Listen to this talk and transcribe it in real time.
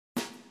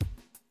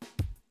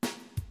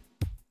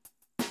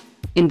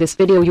In this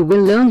video you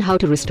will learn how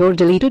to restore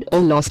deleted or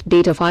lost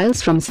data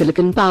files from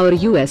silicon power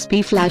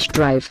USB flash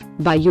drive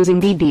by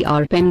using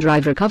DDR pen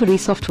drive recovery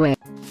software.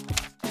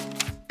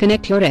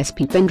 Connect your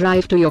SP pen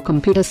drive to your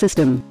computer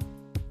system.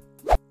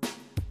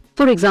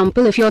 For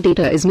example, if your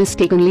data is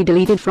mistakenly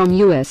deleted from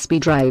USB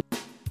drive,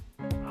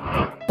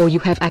 or you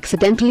have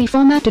accidentally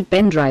formatted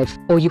pen drive,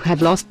 or you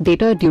have lost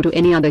data due to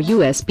any other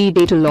USB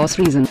data loss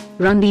reason,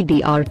 run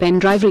DDR pen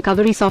drive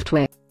recovery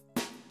software.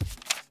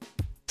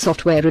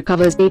 Software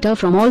recovers data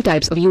from all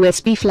types of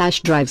USB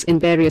flash drives in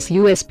various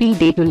USB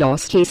data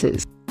loss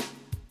cases.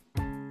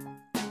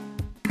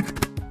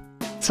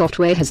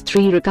 Software has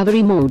 3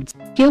 recovery modes.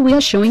 Here we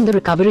are showing the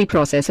recovery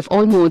process of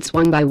all modes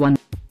one by one.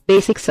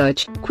 Basic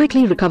search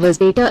quickly recovers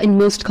data in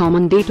most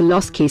common data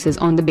loss cases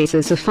on the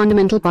basis of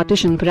fundamental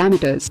partition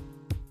parameters.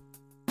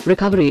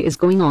 Recovery is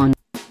going on.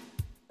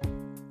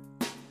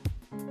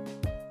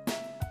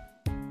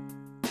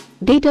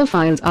 Data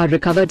files are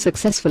recovered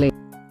successfully.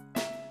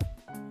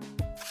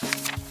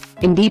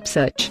 In deep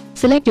search,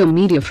 select your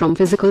media from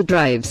physical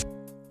drives.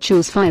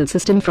 Choose file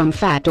system from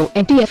FAT or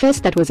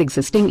NTFS that was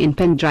existing in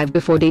pen drive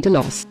before data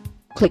loss.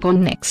 Click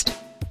on Next.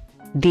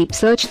 Deep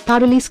search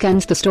thoroughly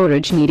scans the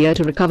storage media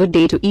to recover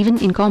data even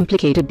in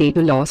complicated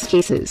data loss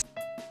cases.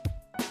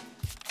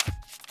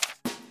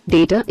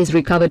 Data is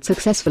recovered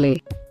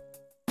successfully.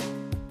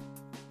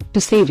 To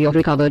save your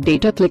recovered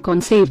data, click on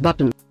Save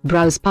button.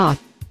 Browse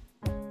path.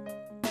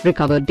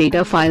 Recovered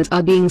data files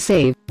are being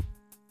saved.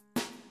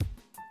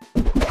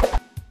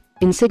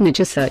 In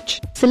signature search,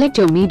 select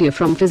your media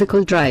from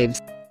physical drives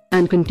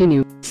and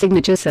continue.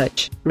 Signature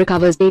search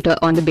recovers data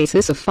on the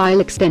basis of file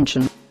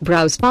extension.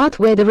 Browse path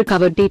where the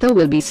recovered data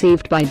will be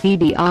saved by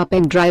DDR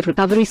pen drive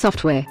recovery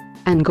software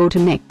and go to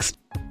Next.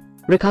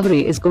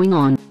 Recovery is going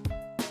on.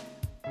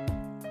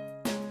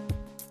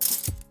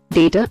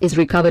 Data is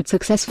recovered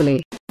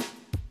successfully.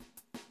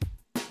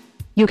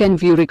 You can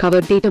view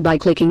recovered data by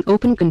clicking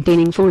Open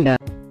Containing Folder,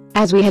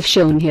 as we have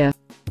shown here.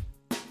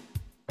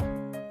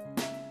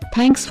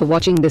 Thanks for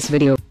watching this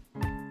video.